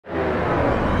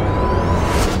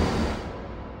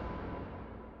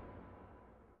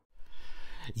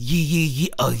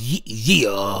Yeah.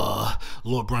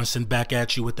 Lord Brunson back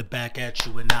at you with the back at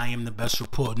you, and I am the best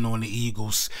reporting on the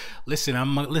Eagles. Listen,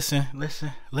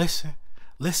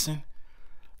 listen.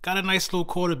 Got a nice little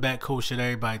quarterback coach that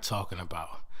everybody talking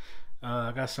about.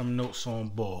 I got some notes on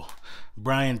ball.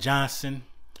 Brian Johnson,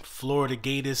 Florida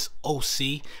Gators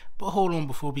OC. But hold on,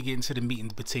 before we get into the meat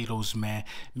and potatoes, man,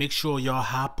 make sure y'all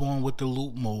hop on with the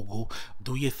Loop Mogul.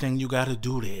 Do your thing you gotta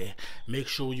do there. Make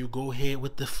sure you go ahead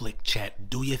with the Flick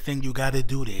Chat. Do your thing you gotta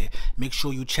do there. Make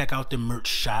sure you check out the merch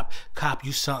shop. Cop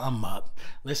you something up.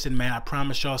 Listen, man, I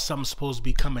promise y'all something's supposed to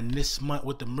be coming this month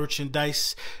with the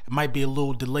merchandise. It might be a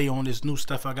little delay on this new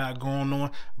stuff I got going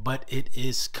on, but it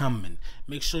is coming.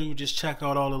 Make sure you just check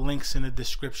out all the links in the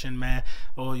description, man.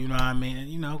 Or, you know what I mean?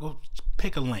 You know, go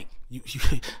pick a link.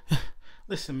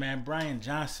 Listen, man, Brian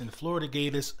Johnson, Florida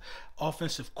Gators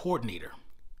offensive coordinator,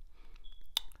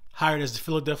 hired as the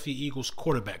Philadelphia Eagles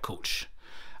quarterback coach.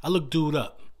 I look dude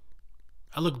up.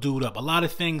 A lot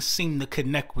of things seem to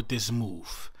connect with this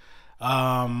move.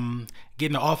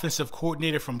 Getting an offensive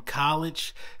coordinator from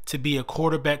college to be a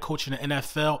quarterback coach in the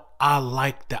NFL, I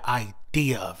like the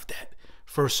idea of that.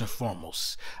 First and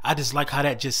foremost, I just like how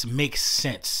that just makes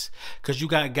sense, because you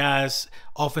got guys,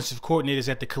 offensive coordinators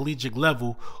at the collegiate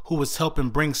level, who was helping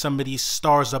bring some of these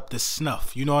stars up to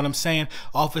snuff. You know what I'm saying?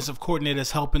 Offensive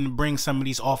coordinators helping to bring some of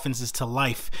these offenses to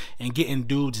life and getting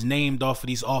dudes named off of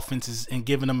these offenses and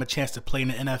giving them a chance to play in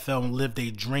the NFL and live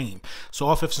their dream. So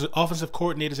offensive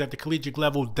coordinators at the collegiate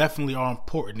level definitely are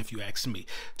important, if you ask me.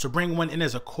 To bring one in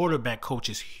as a quarterback coach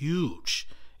is huge.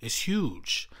 It's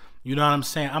huge. You know what I'm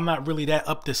saying? I'm not really that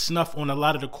up to snuff on a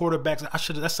lot of the quarterbacks.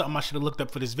 That's something I should have looked up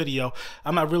for this video.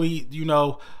 I'm not really, you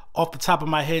know, off the top of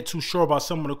my head too sure about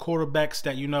some of the quarterbacks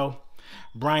that, you know,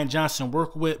 Brian Johnson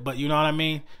worked with, but you know what I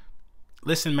mean?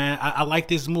 Listen, man, I like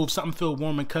this move. Something feel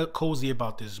warm and cozy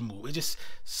about this move. It just,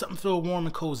 something feel warm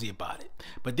and cozy about it.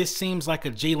 But this seems like a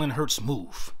Jalen Hurts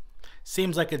move.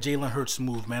 Seems like a Jalen Hurts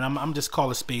move, man. I'm just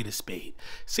calling a spade.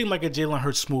 Seems like a Jalen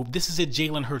Hurts move. This is a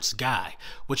Jalen Hurts guy,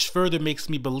 which further makes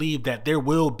me believe that there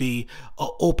will be an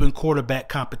open quarterback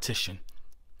competition.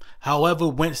 However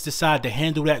Wentz decide to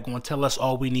handle that, going to tell us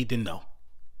all we need to know.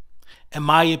 In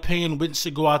my opinion, Wentz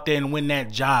should go out there and win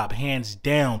that job. Hands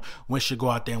down, Wentz should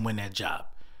go out there and win that job.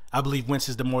 I believe Wentz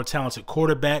is the more talented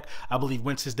quarterback. I believe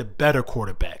Wentz is the better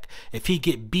quarterback. If he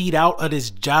get beat out of his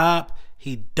job,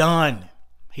 he done.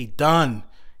 He done.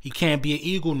 He can't be an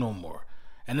Eagle no more.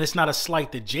 And it's not a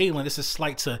slight to Jalen. It's a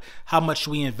slight to how much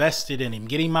we invested in him.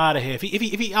 Get him out of here. If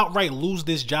he outright lose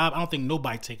this job, I don't think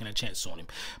nobody taking a chance on him.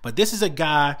 But this is a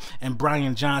guy, and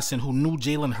Brian Johnson, who knew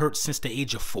Jalen Hurts since the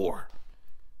age of 4.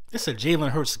 This is a Jalen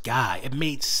Hurts guy. It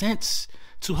made sense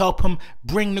to help him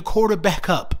bring the quarterback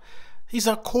up. He's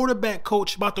a quarterback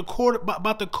coach about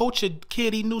to coach a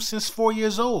kid he knew since 4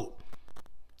 years old.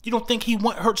 You don't think he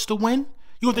want Hurts to win?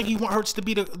 You don't think he want Hurts to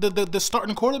be the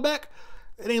starting quarterback?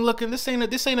 It ain't looking. This ain't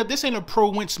a pro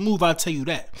Wentz move. I'll tell you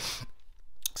that.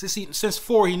 Since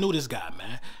 4, he knew this guy,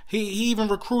 man. He even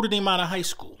recruited him out of high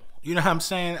school. You know what I'm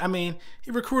saying? I mean, he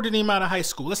recruited him out of high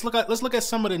school. Let's look at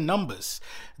some of the numbers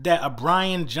that a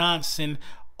Brian Johnson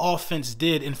offense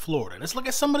did in Florida. Let's look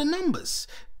at some of the numbers.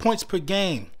 Points per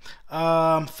game,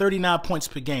 39 points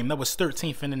per game. That was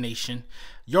 13th in the nation.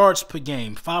 Yards per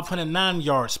game, 509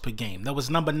 yards per game. That was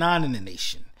number 9 in the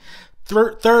nation.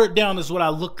 Third down is what I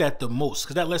looked at the most,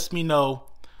 because that lets me know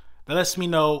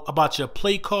about your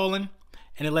play calling,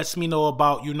 and it lets me know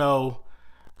about, you know,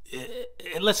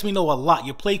 it lets me know a lot.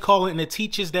 Your play calling and the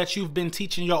teachers that you've been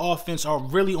teaching your offense are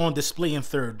really on display in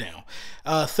third down.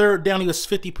 Third down, he was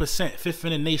 50%, 5th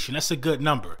in the nation. That's a good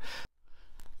number.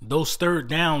 Those third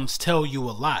downs tell you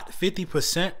a lot.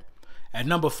 50% at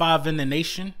number 5 in the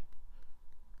nation.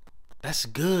 That's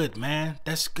good, man.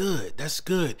 That's good.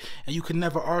 And you can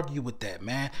never argue with that,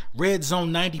 man. Red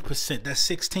zone, 90%. That's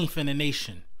 16th in the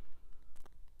nation.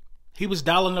 He was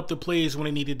dialing up the plays when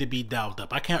they needed to be dialed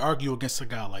up. I can't argue against a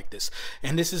guy like this.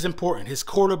 And this is important. His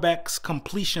quarterback's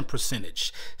completion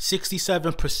percentage,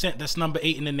 67%. That's number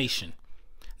 8 in the nation.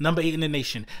 Number 8 in the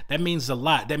nation. That means a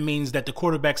lot. That means that the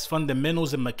quarterback's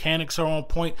fundamentals and mechanics are on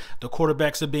point. The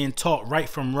quarterbacks are being taught right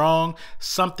from wrong.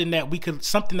 Something that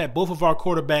both of our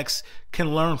quarterbacks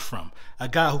can learn from. A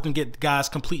guy who can get guys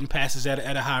completing passes at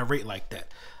a high rate like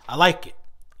that. I like it.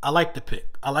 I like the pick.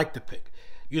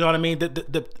 You know what I mean?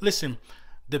 Listen,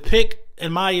 the pick,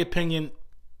 in my opinion,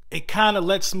 it kind of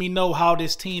lets me know how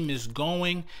this team is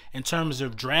going in terms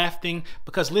of drafting.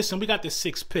 Because, listen, we got the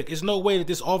 6th pick. There's no way that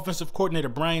this offensive coordinator,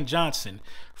 Brian Johnson,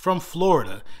 from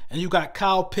Florida, and you got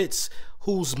Kyle Pitts,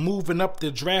 who's moving up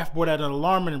the draft board at an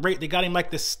alarming rate. They got him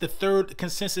like the third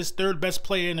consensus third best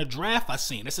player in the draft I've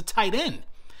seen. It's a tight end.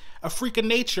 a freak of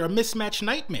nature, a mismatch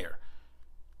nightmare.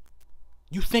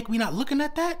 You think we're not looking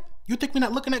at that? You think we're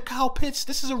not looking at Kyle Pitts?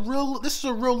 This is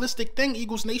a realistic thing,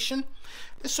 Eagles Nation.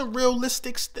 It's a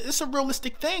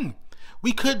realistic thing.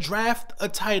 We could draft a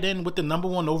tight end with the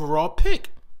 #1 overall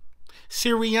pick.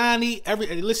 Sirianni,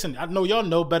 listen, I know y'all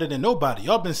know better than nobody.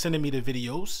 Y'all been sending me the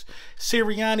videos.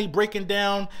 Sirianni breaking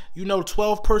down,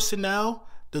 12 personnel,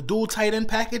 the dual tight end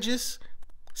packages.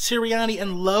 Sirianni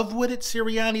in love with it.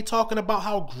 Sirianni talking about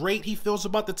how great he feels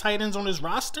about the tight ends on his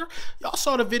roster. Y'all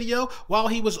saw the video while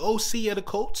he was OC of the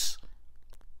Colts.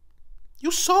 You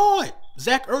saw it.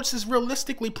 Zach Ertz is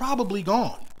realistically probably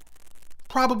gone.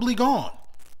 Probably gone.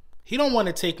 He don't want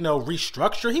to take no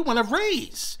restructure. He want to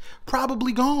raise.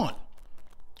 Probably gone.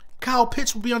 Kyle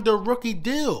Pitts will be under a rookie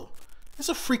deal. It's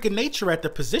a freak of nature at the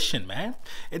position, man.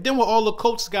 And then with all the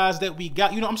Colts guys that we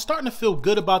got, I'm starting to feel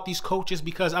good about these coaches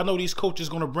because I know these coaches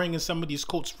going to bring in some of these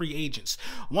Colts free agents.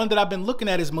 One that I've been looking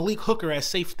at is Malik Hooker at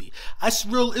safety. It's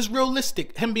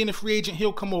realistic. Him being a free agent,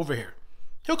 he'll come over here.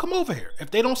 He'll come over here. If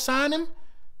they don't sign him,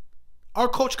 our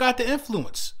coach got the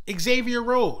influence. Xavier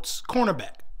Rhodes,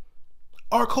 cornerback.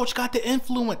 Our coach got the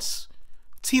influence.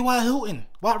 T.Y. Hilton,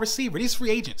 wide receiver. These free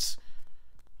agents.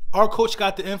 Our coach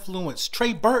got the influence.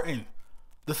 Trey Burton,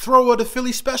 the thrower of the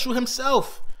Philly special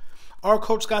himself. Our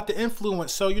coach got the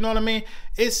influence. So, you know what I mean?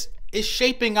 It's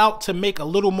shaping out to make a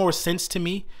little more sense to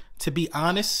me, to be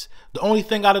honest. The only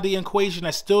thing out of the equation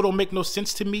that still don't make no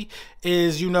sense to me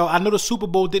is, I know the Super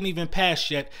Bowl didn't even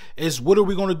pass yet, is what are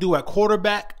we going to do at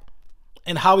quarterback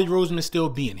and Howie Roseman still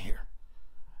being here?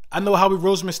 I know Howie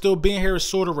Roseman still being here is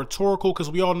sort of rhetorical because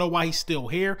we all know why he's still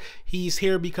here. He's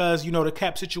here because, the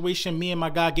cap situation me and my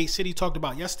guy Gate City talked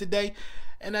about yesterday,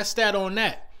 and that's that on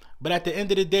that. But at the end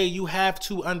of the day, you have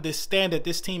to understand that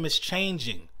this team is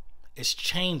changing. It's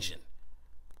changing.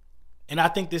 And I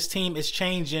think this team is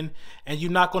changing, and you're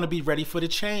not going to be ready for the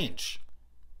change.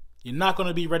 You're not going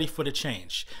to be ready for the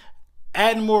change.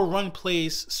 Adding more run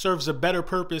plays serves a better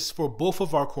purpose for both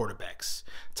of our quarterbacks.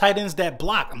 Tight ends that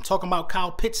block. I'm talking about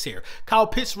Kyle Pitts here. Kyle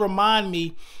Pitts remind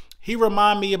me of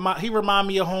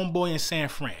homeboy in San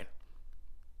Fran.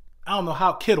 I don't know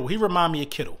how Kittle. He remind me of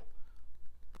Kittle.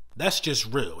 That's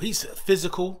just real. He's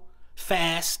physical,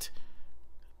 fast.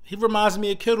 He reminds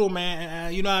me of Kittle,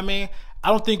 man. You know what I mean?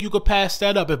 I don't think you could pass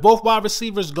that up. If both wide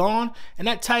receivers gone and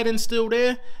that tight end's still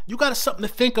there, you got something to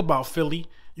think about, Philly.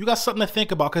 You got something to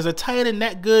think about because a tight end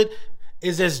that good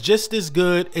is just as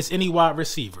good as any wide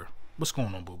receiver. What's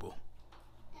going on, boo-boo?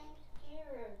 I'm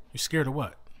scared. You scared of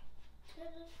what?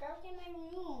 Because it's dark in my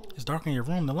room. It's dark in your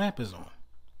room. The lamp is on.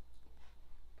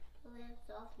 The lamp's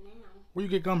off now. Where you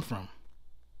get gum from?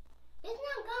 It's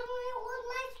not gum. It was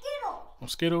my Skittles. Some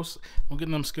Skittles? I'm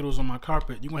getting them Skittles on my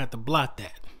carpet. You're going to have to blot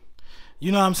that.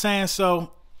 You know what I'm saying?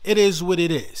 So, it is what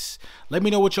it is. Let me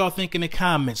know what y'all think in the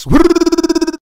comments.